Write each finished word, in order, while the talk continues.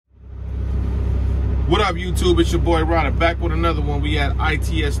What up, YouTube? It's your boy Ryda, back with another one. We at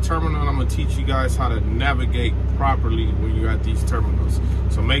ITS terminal, and I'm gonna teach you guys how to navigate properly when you're at these terminals.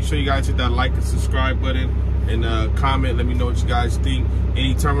 So make sure you guys hit that like and subscribe button, and comment. Let me know what you guys think.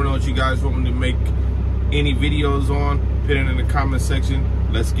 Any terminals you guys want me to make any videos on, put it in the comment section.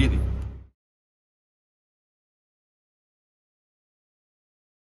 Let's get it.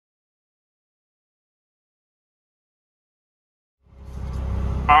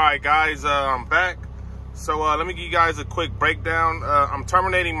 All right, guys, I'm back. So let me give you guys a quick breakdown. I'm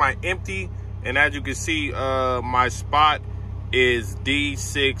terminating my empty, and as you can see, my spot is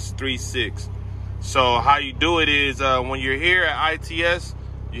D636. So how you do it is when you're here at ITS,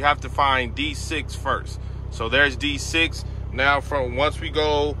 you have to find D6 first. So there's D6. Now once we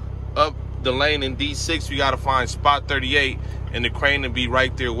go up the lane in D6, we got to find spot 38, and the crane will be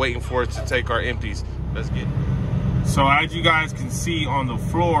right there waiting for us to take our empties. Let's get it. So as you guys can see on the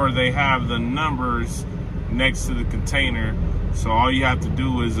floor, they have the numbers next to the container. So all you have to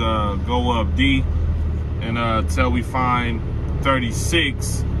do is go up D and till we find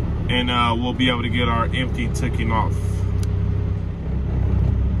 36, and we'll be able to get our empty taken off.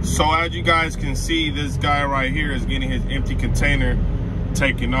 So as you guys can see, this guy right here is getting his empty container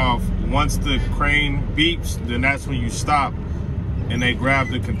taken off. Once the crane beeps, then that's when you stop and they grab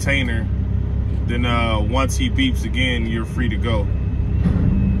the container. Then once he beeps again, you're free to go.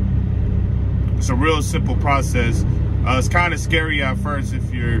 It's a real simple process. It's kind of scary at first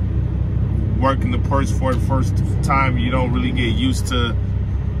if you're working the purse for the first time. You don't really get used to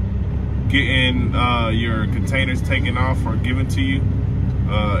getting your containers taken off or given to you.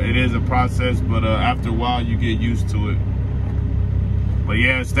 It is a process, but after a while you get used to it. But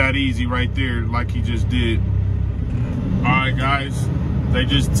yeah, it's that easy right there, like he just did. All right, guys, they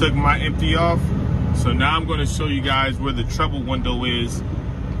just took my empty off. So now I'm going to show you guys where the trouble window is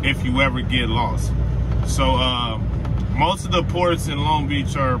if you ever get lost. So most of the ports in Long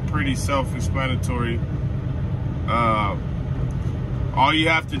Beach are pretty self-explanatory. All you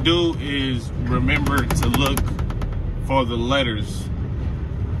have to do is remember to look for the letters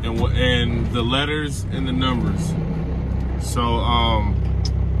and the letters and the numbers. So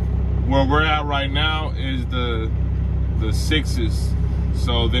where we're at right now is the sixes.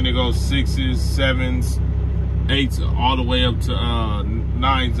 So then it goes 6s, 7s, 8s, all the way up to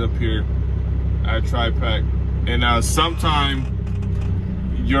 9s up here at Tri-Pack. And sometime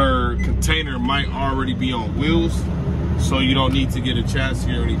your container might already be on wheels, so you don't need to get a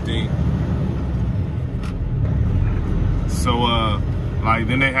chassis or anything. So like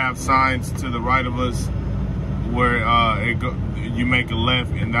then they have signs to the right of us where you make a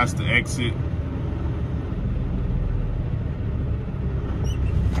left, and that's the exit.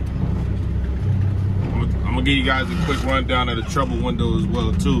 I'm gonna give you guys a quick rundown of the trouble window as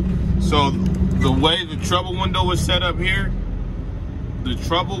well too. So the way the trouble window is set up here, the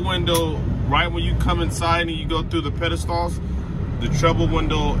trouble window, right when you come inside and you go through the pedestals, the trouble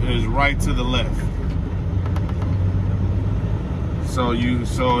window is right to the left. So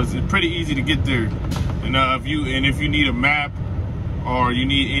it's pretty easy to get there. And if you need a map or you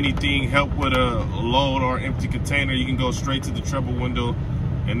need anything, help with a load or empty container, you can go straight to the trouble window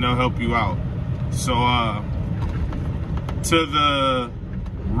and they'll help you out. So to the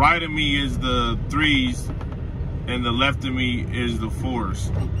right of me is the 3s, and the left of me is the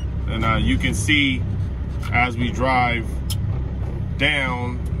 4s. And you can see as we drive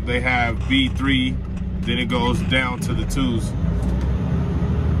down, they have B3, then it goes down to the 2s.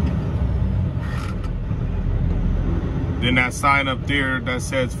 Then that sign up there that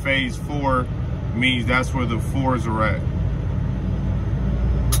says phase 4 means that's where the 4s are at.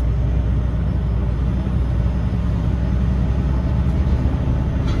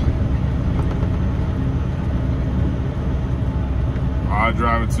 I'm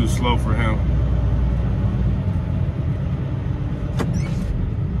driving too slow for him.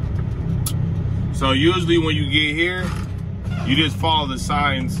 So usually when you get here, you just follow the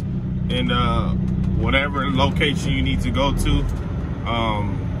signs, and whatever location you need to go to,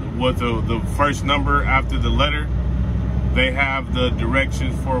 with the first number after the letter, they have the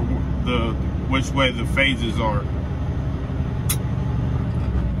directions for which way the phases are.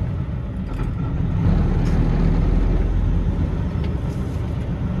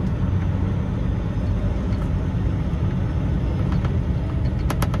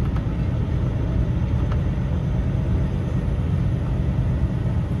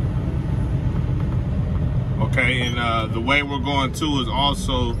 Okay, and the way we're going to is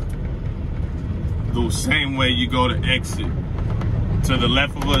also the same way you go to exit. To the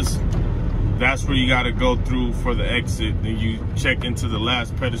left of us, that's where you got to go through for the exit. Then you check into the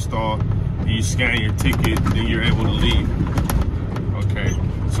last pedestal, You scan your ticket, then you're able to leave. Okay,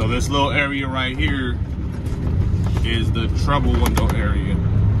 so this little area right here is the trouble window area.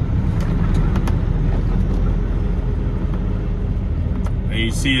 And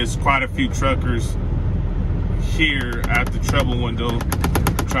you see it's quite a few truckers here at the trouble window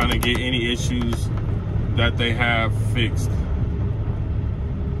trying to get any issues that they have fixed.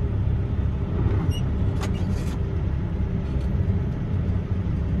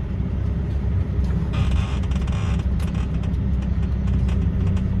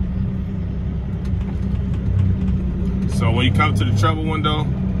 So when you come to the trouble window,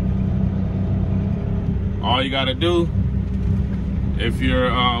 all you gotta do, if you're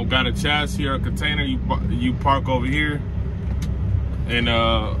got a chassis or a container, you park over here,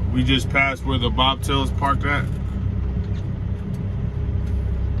 and we just passed where the bobtail's parked at.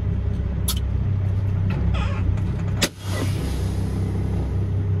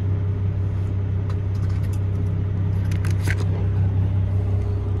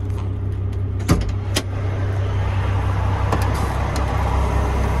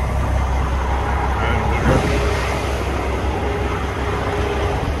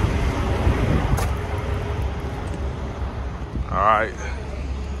 Alright,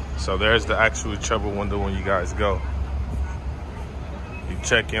 so there's the actual trouble window when you guys go. You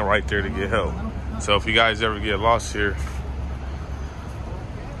check in right there to get help. So if you guys ever get lost here,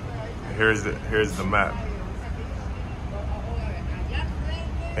 here's the map.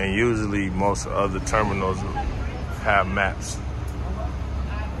 And usually most other terminals have maps.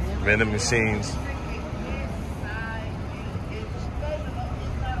 Vending machines.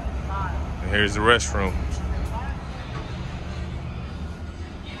 And here's the restroom.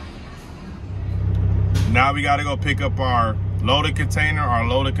 Now we gotta go pick up our loaded container. Our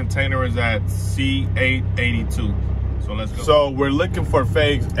loaded container is at C882. So let's go. So we're looking for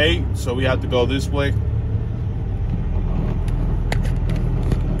phase 8, so we have to go this way.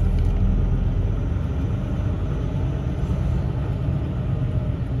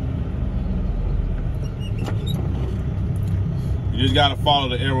 You just gotta follow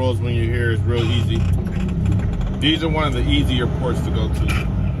the arrows when you're here. It's real easy. These are one of the easier ports to go to.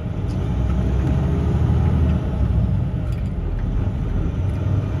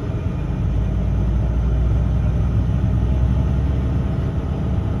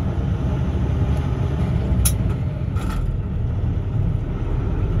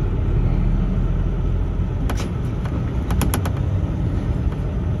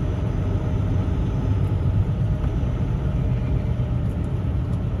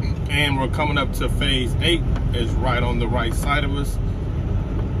 And we're coming up to phase 8. It's right on the right side of us.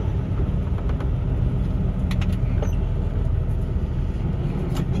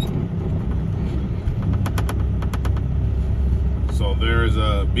 So there's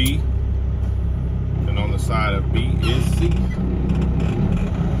a B, and on the side of B is C.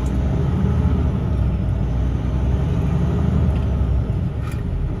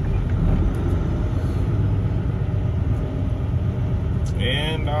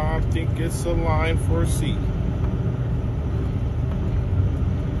 And I think it's a line for C.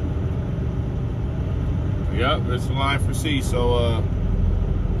 Yep, it's a line for C, so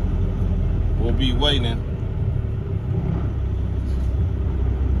we'll be waiting.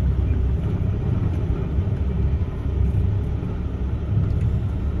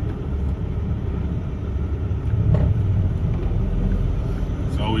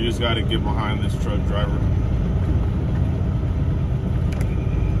 So we just got to get behind this truck driver.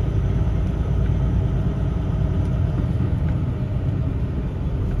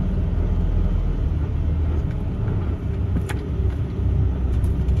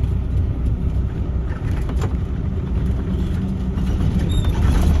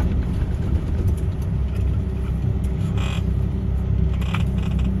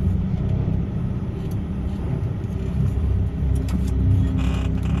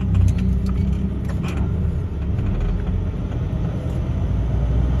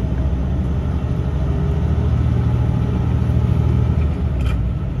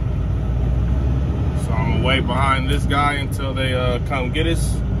 Wait behind this guy until they come get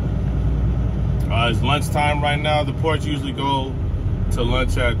us. It's lunchtime right now. The ports usually go to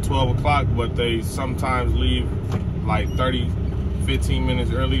lunch at 12 o'clock, but they sometimes leave like 15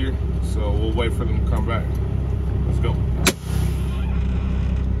 minutes earlier. So we'll wait for them to come back. Let's go.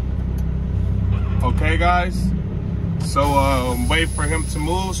 Okay, guys. So wait for him to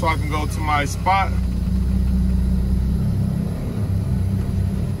move so I can go to my spot.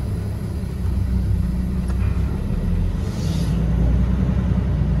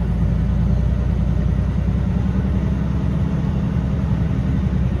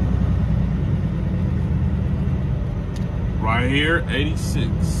 Right here, 86.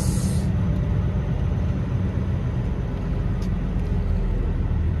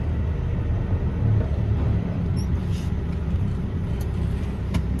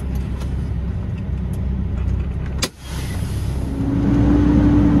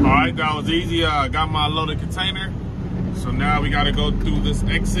 Alright, that was easy. I got my loaded container. So now we gotta go through this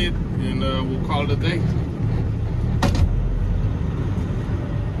exit and we'll call it a day.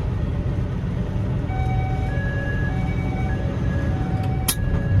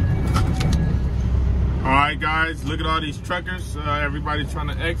 Alright guys, look at all these truckers. Everybody's trying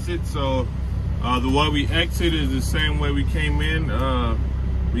to exit. So the way we exit is the same way we came in.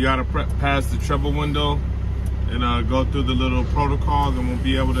 We gotta pass the trouble window and go through the little protocols, and we'll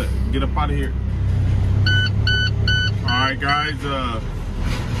be able to get up out of here. Alright guys,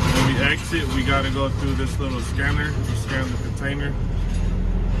 when we exit, we gotta go through this little scanner to scan the container.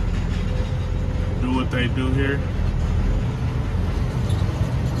 Do what they do here.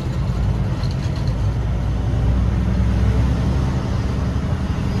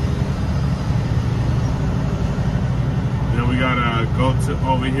 Then we gotta go to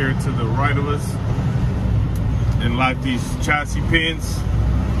over here to the right of us and lock these chassis pins,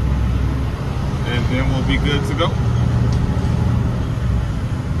 and then we'll be good to go.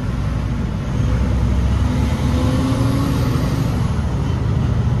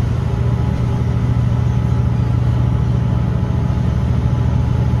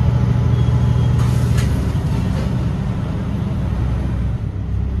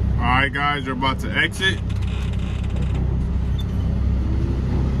 Alright guys, we're about to exit.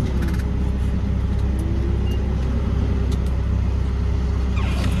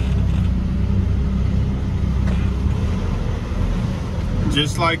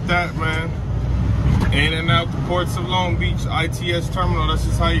 Just like that, man. In and out the ports of Long Beach, ITS terminal. That's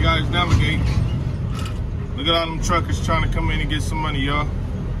just how you guys navigate. Look at all them truckers trying to come in and get some money, y'all.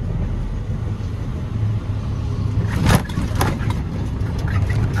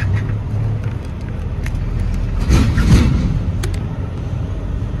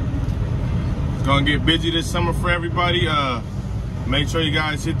 It's gonna get busy this summer for everybody. Make sure you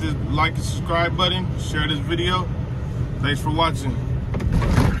guys hit the like and subscribe button. Share this video. Thanks for watching.